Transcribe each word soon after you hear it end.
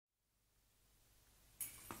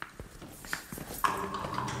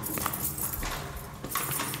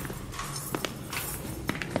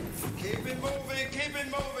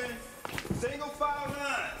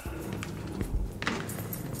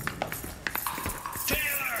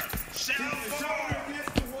Cell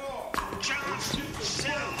 4. Johnson,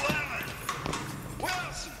 Cell 11.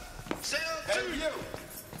 Wilson, Cell 2.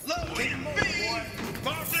 Logan, B. 14.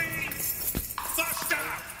 Buster,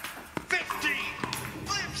 15.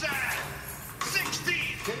 Flipside, 16.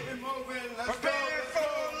 Keep it moving. Let's Prepare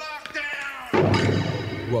for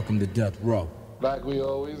lockdown. Welcome to Death Row. Like we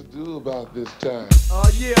always do about this time.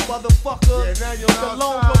 Yeah, motherfucker. Yeah, the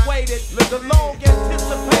long-awaited, the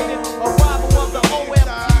long-anticipated arrival of the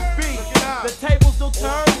O.F.T.B. The tables will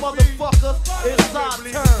turn, motherfucker. It's our turn.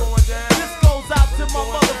 This goes out to my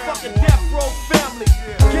motherfucking Death Row family.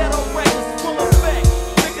 Ghetto Raiders, full effect.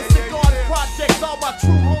 Nickerson Garden Projects, all my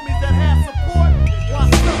true homies that have support.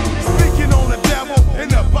 Speaking on the devil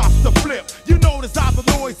and about to flip. You notice how the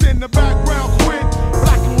noise in the background quit.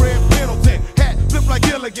 Black and red Pendleton, hat flip like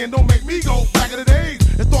Gilligan. Don't make me go back in the days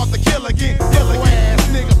and start to kill again. Yellow ass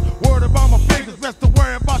niggas, word about my fingers. Best to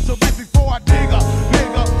worry about your bitch before I dig her.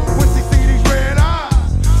 Nigga, when she see these red eyes,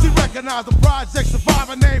 she recognize the project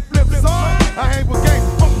survivor named Flipside. I hang with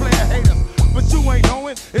gangsters, fuck player haters. But you ain't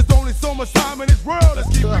knowing, it's only so much time in this world. Let's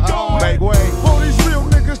keep it going. Make way. For these real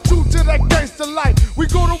niggas true to that gangster life. We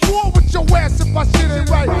go to war with your ass if my shit ain't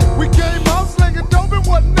right. We came out slinging dope and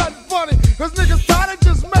wasn't nothing funny. Cause niggas tired of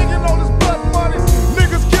just making all this blood money.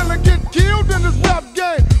 Niggas killing, get killed in this rap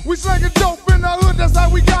game. We slinging dope in the hood, that's how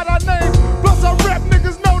we got our name. Plus our rap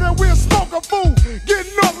niggas know that we'll smoke a fool.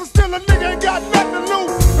 Getting off and still a nigga ain't got nothing to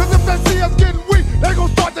lose. Cause if they see us getting weak, they gon'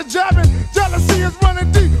 start to jabbing. Jealousy is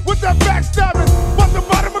running deep with that backstabbing. But the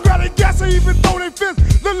bottom of got a gas or even throw their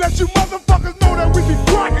fists. Then let you motherfuckers know that we be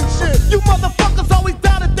cracking shit. You motherfuckers always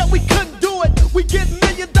doubted that we couldn't do it. We get $1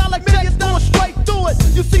 million checks going straight through it.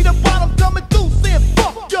 You see the bottom coming through saying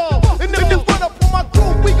fuck y'all. And if you run up on my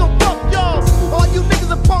crew, we gon' fuck y'all. All you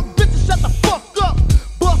niggas and punk bitches, shut the fuck up.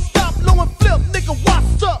 Bust stop, low and flip, nigga,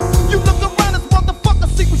 what's up? You look around this motherfucker,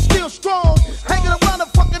 see we still strong. Hanging around the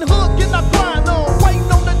fucking hood, getting our grind on.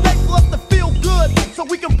 Waiting on the day for us to feel good, so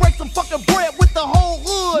we can break some fucking bread with the whole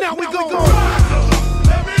hood. Now we gon'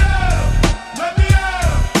 Let me out, let me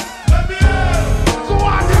out, let me out. So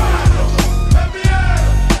I can. Let me out,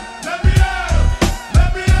 let me out, let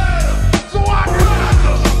me out. So I can.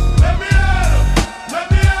 Let me out, let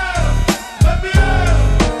me out, let me out.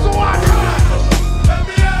 So I can. Let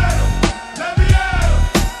me out, let me out,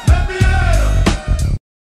 let me out.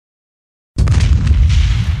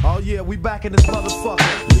 Oh yeah, we back in this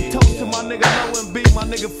motherfucker. Toast to my nigga O.F.T.B, my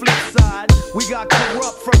nigga Flipside. We got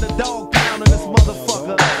Kurupt from the Dogg pound in this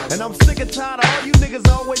motherfucker. And I'm sick and tired of all you niggas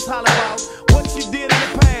always holler about what you did in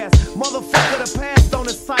the past. Motherfucker, the past don't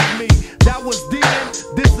excite me. That was then,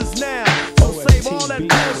 this is now. So save all that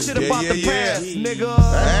bullshit about the past, nigga.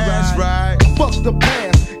 That's right. Fuck the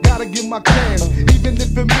past, gotta get my cash. Even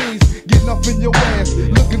if it means getting up in your ass.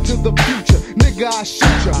 Look into the future, nigga, I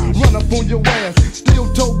shoot ya. Run up on your ass,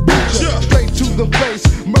 still toe boot ya. Straight to the face,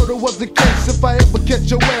 murder was the case. If I ever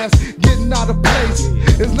catch your ass getting out of place.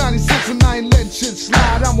 It's 96 and I ain't letting shit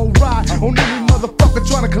slide. I'm gon' ride on any motherfucker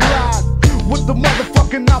trying to collide with the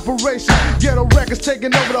motherfucking operation. Ghetto records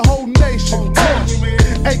taking over the whole nation.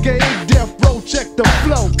 AKA Death Row, check the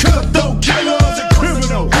flow. Cutthroat killers and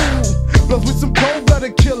criminals. Plus we some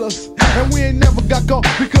cold-blooded killers. And we ain't never got caught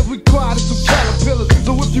because we quiet as some caterpillars.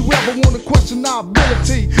 So if you ever wanna question our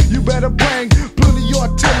ability, you better bring plenty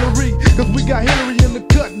artillery. Cause we got Hillary in the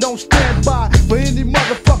cut, don't stand by for any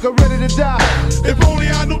motherfucker ready to die. If only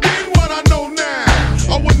I knew then what I know now,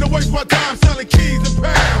 I wouldn't have wasted my time selling keys and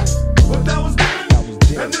pounds. But that was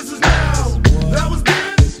then, and this is now. That was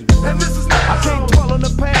then, and this is now. I can't dwell on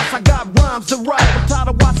the past, I got rhymes to write. I'm tired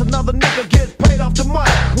of watching another nigga get paid off the mic.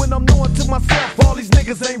 When I'm knowing to myself, all these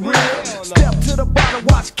niggas ain't real. Step to the bottom,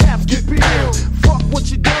 watch caps get peeled. Fuck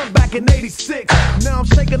what you done back in 86. Now I'm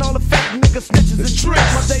shaking all the fake niggas, snitches and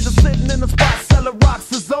tricks. My days are sitting in the spot, selling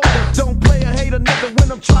rocks is over. Don't play a hater nigga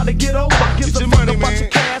when I'm trying to get over. Give a fuck about your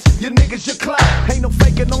cash, your niggas, your clout. Ain't no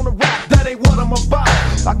faking on the rap, that ain't what I'm about.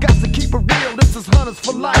 I got to keep it real, this is hunters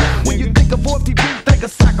for life. When you think of O.F.T.B, think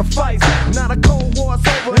of sacrifice. Now the Cold War's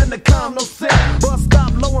over and the calm no set. Bust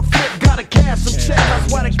stop, low and flip, gotta cash some checks. I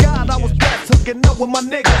swear to God, I was best hooking up with my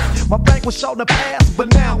niggas. My bank was short in the past,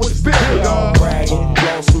 but now it's bigger. Y'all bragging,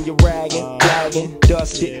 lost when you're ragging, flagging,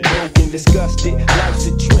 dusted, broken, disgusted. Life's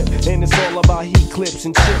a trip, and it's all about heat clips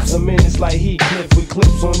and chips. A minute's like heat clip with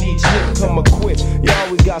clips on each hip. Come equipped, you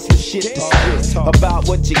always got some shit to spit about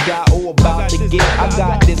what you got or about to get. I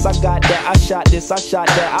got this, I got that, I shot this, I shot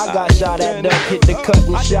that. I got shot at, duck, hit the cut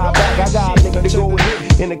and shot back. I got a nigga to go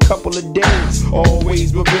hit in a couple of days.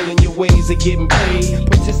 Always revealing your ways of getting paid.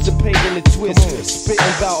 Participate in the twist, spitting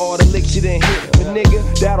about all the licks you done hit. But nigga,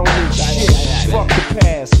 that don't mean shit. Fuck the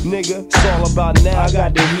past, nigga. It's all about by now. I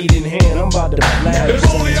got the heat in hand, I'm about to blast.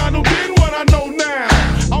 If only I knew then what I know now,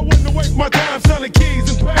 I wouldn't have wasted my time selling keys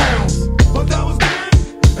and pounds. But that was then,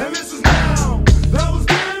 and this is now. That was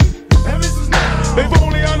then, and this is now. If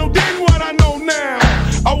only I knew then what I know now,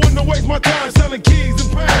 I wouldn't have wasted my time selling keys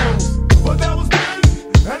and pounds. But that was then,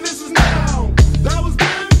 and this is now. That was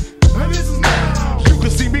then, and this is now. You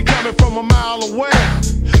can see me coming from a mile away,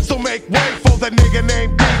 so make way for that nigga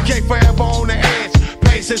named DK, forever on the edge.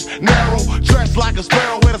 Patience narrow, dressed like a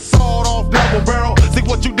sparrow with a sawed-off double barrel. See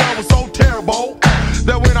what you done was so terrible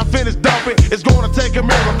that when I finish dumping, it's gonna take a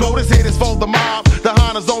miracle. This hit is for the mob, the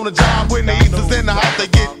Honda's on the job. When the East is in the house, they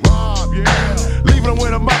get robbed, yeah. Leaving them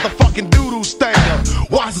with a motherfucking doo-doo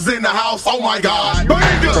stanker. Watch is in the house, oh my God,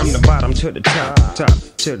 bangers. From the bottom to the top, top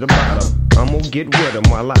to the bottom, I'm gonna get with them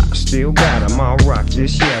while I still got them. I'll rock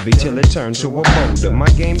this Chevy till it turns to a boulder. My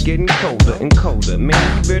game getting colder and colder.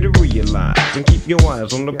 Man, you better realize and keep your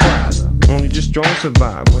eyes on the prize. Only the strong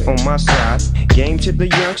survive on my side. Game to the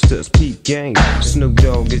youngsters, peep game. Snoop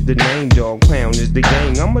Dogg is the name, dog pound is the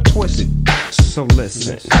gang. I'ma twist it, so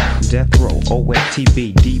listen. Death Row,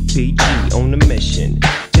 O.F.T.B, DPG on the mission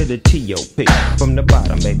to the T.O.P. From the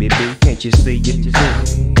bottom, baby B, can't you see it?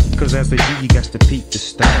 Cause as a G, you got to peep the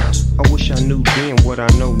styles. I wish I knew then what I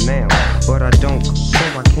know now, but I don't, so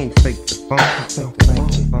I can't fake the funk.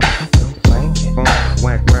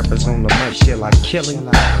 Whack rappers on the Michel'le, I kill him.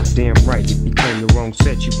 Damn right, if you claim the wrong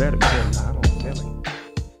set, you better kill him. I don't feel it.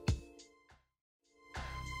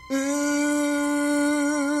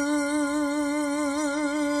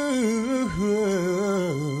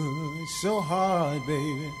 So hard,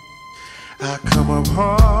 baby. I come up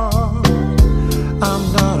hard,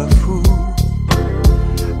 I'm not a fool.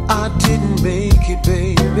 I didn't make it,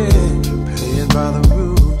 baby, playing by the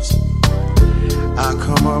rules. I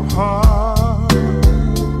come up hard,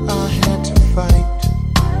 I had to fight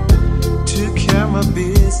to carry my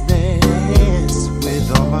business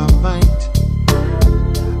with all my might.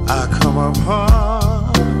 I come up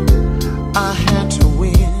hard, I had to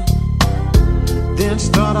win, then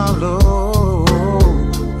start all over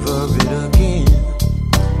it again.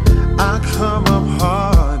 I come up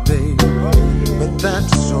hard, baby, but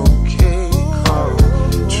that's okay, 'cause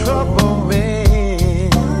trouble, man,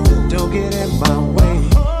 don't get in my way.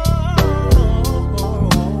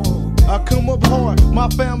 I come up hard, my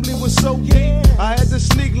family was so deep. I had to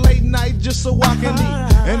sneak late night just so I can eat.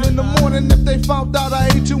 And in the morning, if they found out I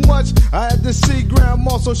ate too much, I had to see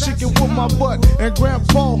Grandma so she could whip my butt. And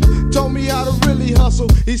Grandpa told me how to really hustle.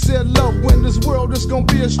 He said, look, when this world is gonna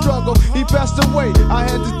be a struggle. He passed away, I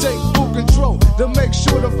had to take full control to make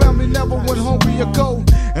sure the family never went hungry or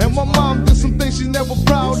cold. And my mom did some things she never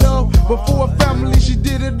proud of, but for her family she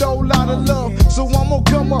did it all out of love. So I'm gonna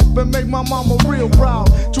come up and make my mama real proud.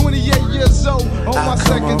 28 years old on my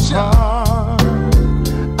second child.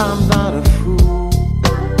 I'm not a fool,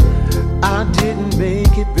 I didn't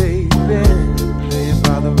make it, baby, playing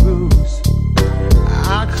by the rules.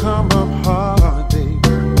 I come up hard, baby,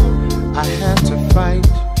 I had to fight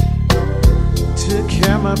to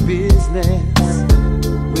carry my business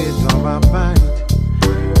with all my might.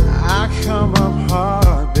 I come up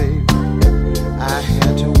hard, baby, I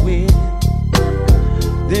had to win,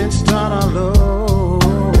 then start all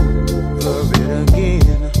over it again.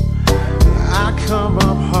 I come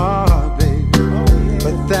up hard, baby,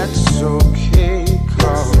 but that's okay,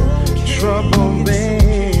 'cause trouble,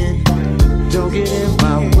 man, don't get in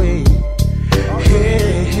my way.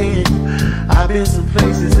 Hey, hey, I've been some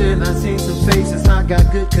places and I've seen some faces. I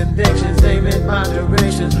got good connections, aim in my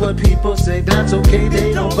directions, but people say that's okay,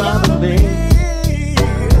 they don't bother me.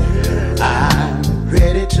 I'm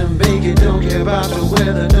ready to make it, don't care about the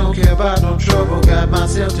weather, don't care about no trouble. Got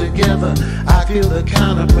myself together, I feel the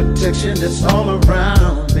kind of protection that's all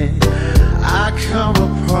around me. I come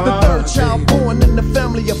apart. The third child born in the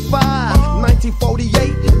family of 5.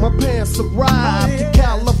 1948, my parents arrived to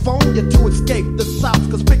California to escape the South,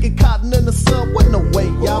 'cause picking cotton in the sun wasn't no way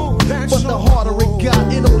out. But the harder it got,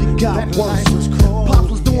 it only got worse. Pops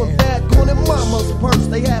was doing bad, going in mama's purse.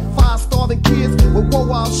 They had 5 starving kids with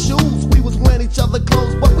wore-out shoes. We was wearing each other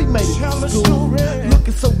clothes, but we made it to school.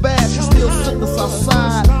 Looking so bad, she still sent us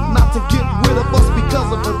outside, not to get rid of us because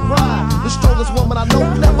of her pride. The strongest woman I know,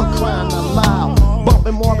 never crying out loud.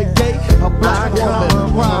 Bumping Marvin Gaye, a black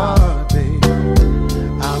woman proud.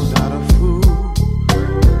 I'm not a fool,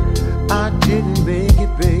 I didn't make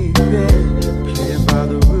it, baby, playing by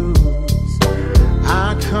the rules.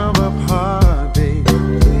 I come up hard, baby,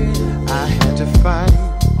 I had to fight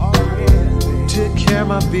to carry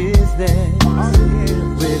my business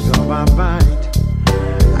with all my might.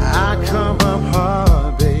 I come up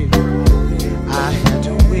hard, baby, I had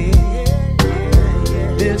to win,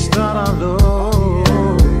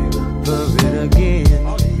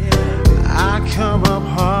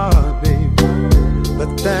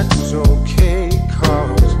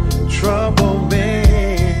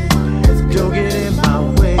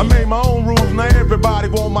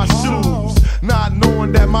 on my shoes, not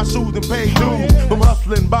knowing that my shoes done paid dues. From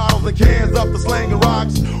hustling bottles and cans up to slanging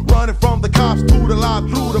rocks, running from the cops through the lot,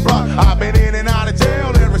 through the block. I've been in and out of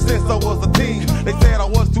jail ever since I was a teen. They said I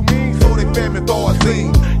was too mean, so they fed me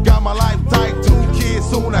Thorazine. Got my life tight, 2 kids,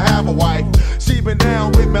 soon to have a wife. She been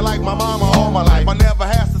down with me like my mama all my life. I never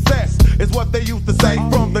had success, is what they used to say.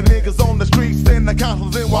 From the niggas on the streets and the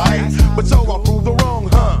counselors in white. But yo, I proved them wrong,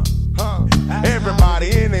 huh?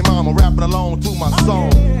 Everybody and their mama rapping along to my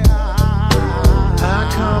song. I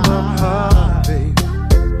come up hard, baby.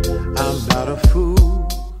 I'm not a fool.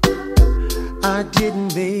 I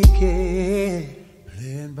didn't make it.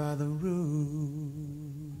 Playing by the rules.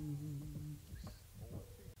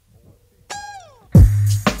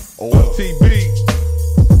 O.F.T.B.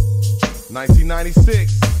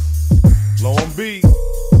 1996. Long Beat.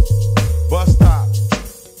 Bus stop.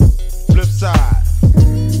 Flipside.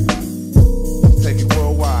 Take it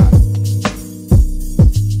worldwide.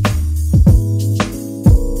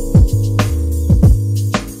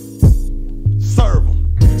 Serve 'em.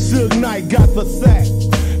 Suge Knight got the sack.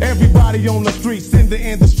 Everybody on the streets in the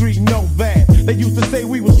industry know that. They used to say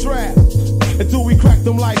we was trapped until we cracked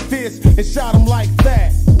them like this and shot them like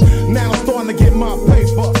that. Now I'm starting to get my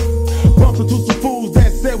paper. Bumped into some fools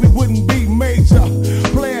that said we wouldn't be major.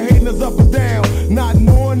 Player hating us up and down, not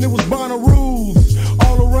knowing it was Bonnaroo's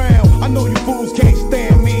all around. I know you fools can't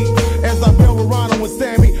stand me as I bail with Ronald and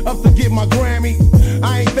Sammy up to get my Grammy.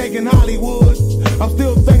 I ain't thinking Hollywood, I'm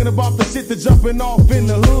still thinking about the shit that's jumping off in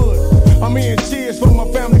the hood. I'm hearing cheers from my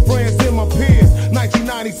family, friends, and my peers.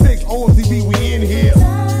 1996, O.F.T.B, we in here.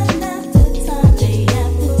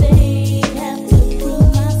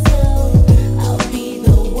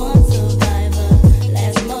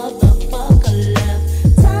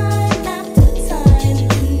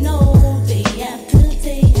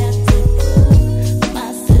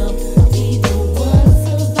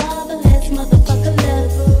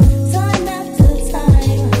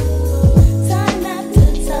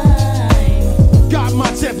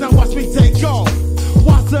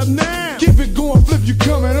 Now, keep it going, flip you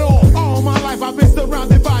coming off. All my life I've been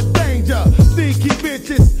surrounded by danger, sneaky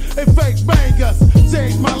bitches and fake bangers.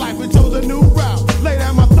 Changed my life and chose a new route. Laid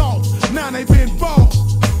out my thoughts, now they been bought.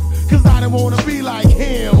 Cause I didn't wanna be like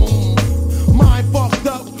him. Mind fucked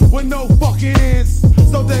up with no fucking ends.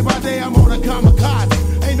 So day by day I'm on a kamikaze.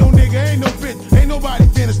 Ain't no nigga, ain't no bitch, ain't nobody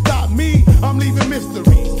finna stop me. I'm leaving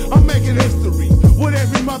mysteries, I'm making history with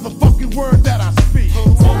every motherfucking word that I speak.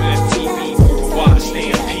 O.F.T.B, watch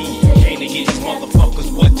stampede. Came to get these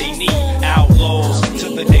motherfuckers what they need. Outlaws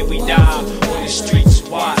till the day we die. On the streets,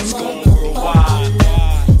 watch going worldwide.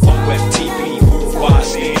 O.F.T.B, watch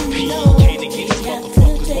stampede. Came to get these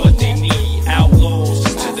motherfuckers what they need. Outlaws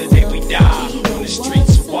till the day we die. On the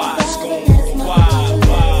streets, watch going worldwide.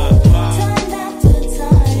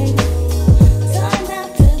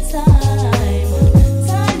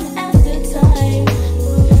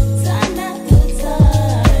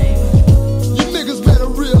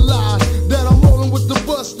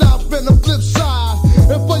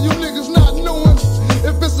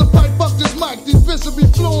 Be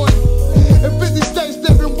flowing. In 50 states,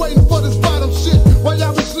 they've been waiting for this bottom shit. While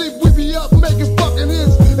y'all be sleep, we be up making fucking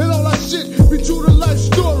hits. And all that shit be true to life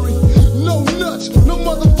story. No nuts, no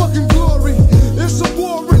motherfucking glory. It's a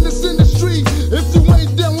war in this industry. If you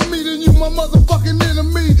ain't down with me, then you my motherfucking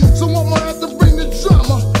enemy. So I'ma have to bring the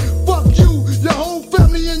drama. Fuck you, your whole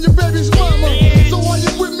family and your baby's mama. So are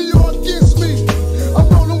you with me or against me? I'm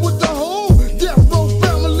rolling with the whole death row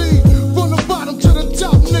family. From the bottom to the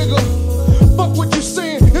top, nigga. Fuck what you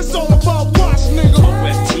saying, it's all about watch, nigga.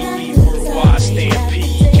 O.F.T.B, worldwide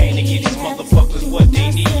stampede. Came to get these motherfuckers what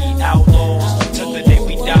they need. Outlaws till the day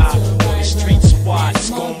we die. On the streets,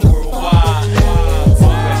 watch going worldwide.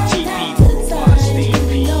 O.F.T.B, worldwide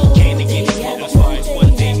stampede. Came to get these motherfuckers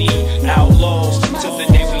what they need. Outlaws till the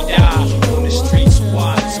day we die. On the streets,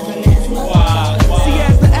 watch going worldwide. See,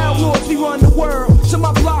 as the outlaws, we run the world. To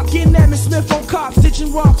my block, in Emmett Smith on cops,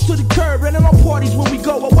 stitching rocks to the curb. And in our parties when we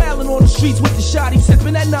go, we're wailing on the streets with the shotty,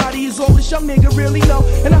 sipping that naughty is all this young nigga really know.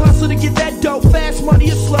 And I hustle to get that dope, fast money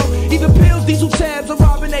is slow. Even pills, diesel tabs, or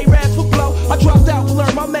robbing A-Rads for blow. I dropped out to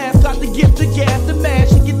learn my math, got the gift, the gas, the mash,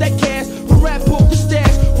 to get that cash. From rap book to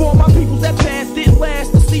stash, for all my peoples that passed, didn't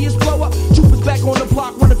last to see us blow up. Troopers back on the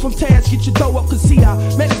block, running from task, get your dough up, cause see I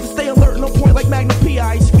managed to stay alert and on point like Magna P.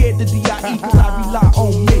 I ain't scared to D.I.E. cause I rely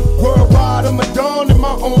on me. Worldwide, I'm a dawn in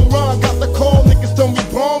my own rhyme. Got the call, niggas don't be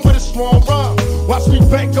born with a strong rhyme. Watch me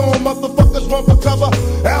bank on motherfuckers run for cover.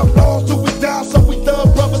 Outlaws till we die, so we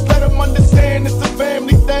thug brothers. Let them understand it's a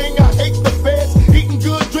family thing. I hate the feds, eating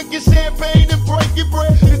good, drinking champagne and breaking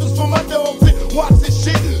bread. This is for my dogs that watch this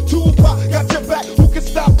shit. Tupac got your back, who can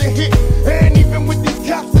stop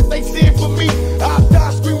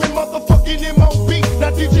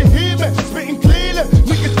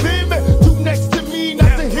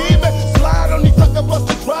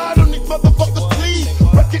motherfuckers please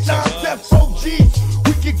recognize death row G's.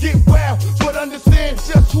 We can get wild, but understand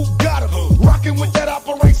just who got 'em. Rockin' with that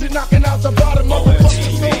operation, knocking out the bottom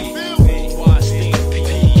motherfuckers. Watch them P.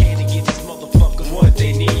 Came to get these motherfuckers what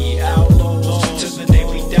they need. Outlawz till the day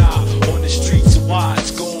we die. On the streets,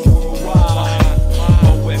 watch going worldwide.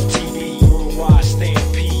 O.F.T.B. worldwide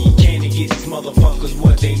stampede. Came to get these motherfuckers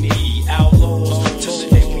what they need. Outlawz till the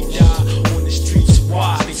day we die. On the streets,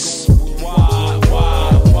 watch they going wide.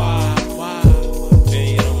 And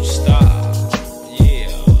you don't stop. Yeah.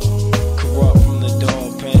 Kurupt from the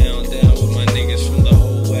Dogg pound down with my niggas from the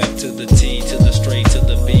O.F. to the T to the straight to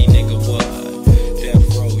the B, nigga, what?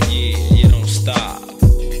 Death row, yeah, you don't stop.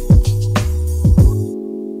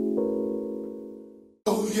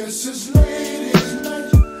 Oh yes, it's ladies' night,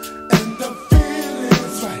 and the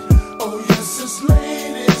feeling's right. Oh yes, it's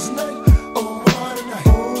ladies' night. Oh what a night.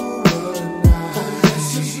 Oh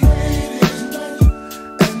yes, it's ladies' night,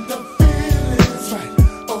 and the feeling's right.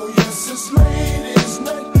 Oh yes, it's ladies'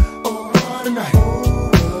 night. Oh what a night.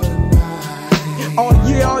 Oh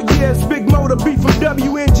yeah, it's Big Motor B from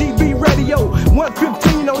WNGB Radio.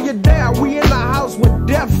 115 on your dial. We in the house with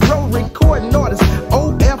Death Row recording artist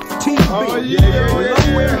O.F.T.B. Oh yeah.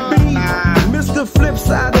 O.F.B. Mr.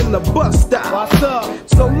 Flipside in the bus stop. What's up?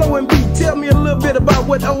 So Low and B, tell me a little bit about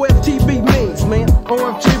what O.F.T.B. means, man.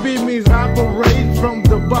 O.F.T.B. means operate from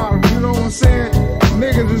the bottom. You know what I'm saying?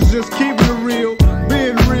 Niggas is just keeping it real,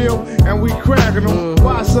 being real, and we cracking them.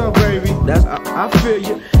 What's up, baby? That's I feel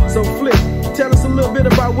you. So Flip, tell us a little bit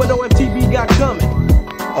about what O.F.T.B. got coming.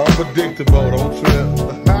 Unpredictable, don't trip.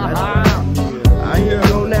 I hear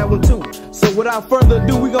you on that one too. So without further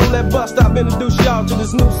ado, we gon' let Bus Stop introduce y'all to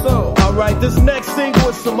this new song. Alright, this next single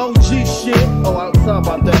is some OG shit. Oh, I'm sorry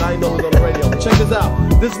about that. I ain't know it was on the radio. Check this out.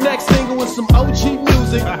 This next single is some OG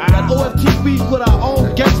music. Got O.F.T.B. put our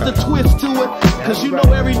own gangster twist to it. Cause you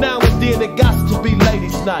know every now and then it got to be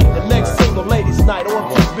Ladies Night. The next single, Ladies Night,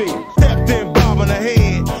 O.F.T.B. Stepped in, bobbing her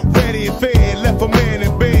head, ready and fed, left a man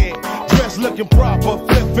in bed, dressed looking proper,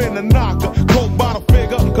 flipping the knocker, coke bottle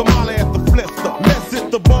figure, Kamala at the flipster. Let's hit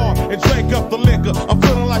the bar and drink up the liquor. I'm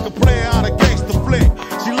feeling like a player out of gangster flick.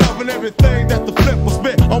 She loving everything that the flipper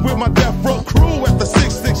spit. I'm with my death row crew at the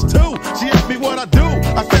 662. She asked me what I do,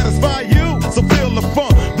 I satisfy you, so feel the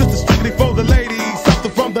funk. This is strictly for the ladies,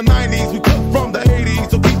 something from the 90s, we cook from the 80s,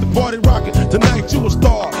 so keep the party rocking. Tonight you a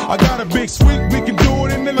star, I got a big suite, we can do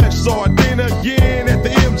it in the next show. Then again at the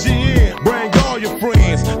MGM, bring all your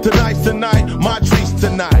friends. Tonight's tonight, my treats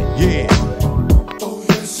tonight, yeah. Oh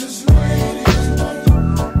yes, it's ladies' night,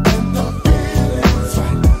 and the feeling's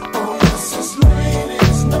right. Oh yes, it's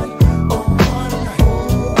ladies' night. Oh what a night.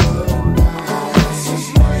 Yes, it's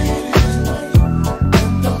ladies' night,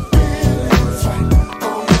 and the feeling's right.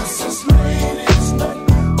 Oh yes, it's ladies' night.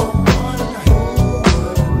 Oh what a night.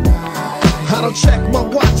 I don't check my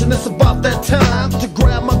watch and it's about that time to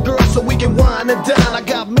grab my girl so we can wine and dine. I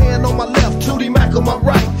got man on my left, 2D Mac on my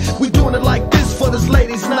right. We doing it like this for this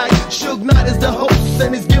ladies' night. Suge Knight is the host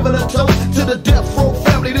and he's giving a toast to the Death Row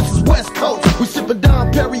family. This is West Coast. We sipping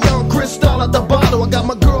Dom Perignon Cristal at the bottle. I got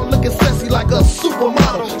my girl looking sexy like a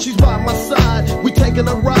supermodel. She's by my side. We taking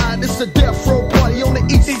a ride. It's a Death Row party on the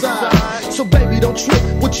east side. So baby, don't trip.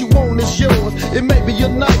 What you want is yours. It may be your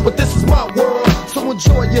night, but this is my world. So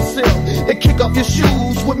enjoy yourself and kick off your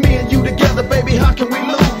shoes. With me and you together, baby, how can we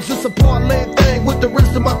lose? It's a parlay thing with the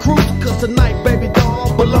rest of my crew. Cause tonight, baby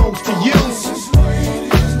doll, belongs to you. This is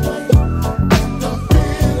ladies' night, and the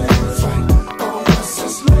feeling's right. Oh yes,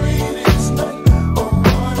 it's ladies' night. Oh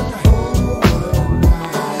what a night.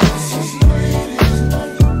 This is ladies'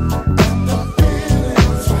 night, and the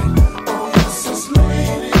feeling's right. Oh yes, it's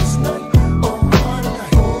ladies' night. Oh what a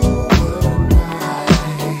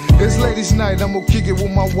night. It's ladies' night, I'm gonna kick it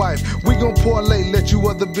with my wife. We gon' parlay, let you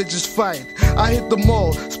other bitches fight. I hit the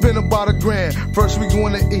mall, spend about $1,000. First we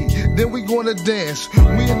gonna eat, then we gonna dance.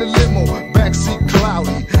 We in the limo, backseat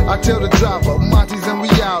cloudy. I tell the driver, Monty's and we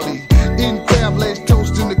outie. Eating crab legs,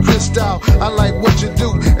 toasting the crystal. I like what you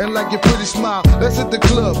do and like your pretty smile. Let's hit the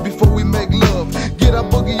club before we make love. Get our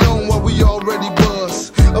boogie on while we already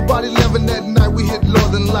buzz. About 11 that night we hit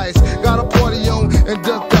Northern Lights. Got a party on and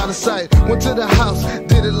ducked out of sight. Went to the house,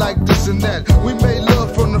 did it like this and that. We made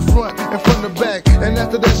love from the front and from the back. And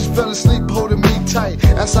after that she fell asleep holding me tight.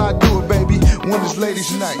 That's how I do it, baby, when it's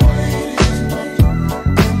ladies' night.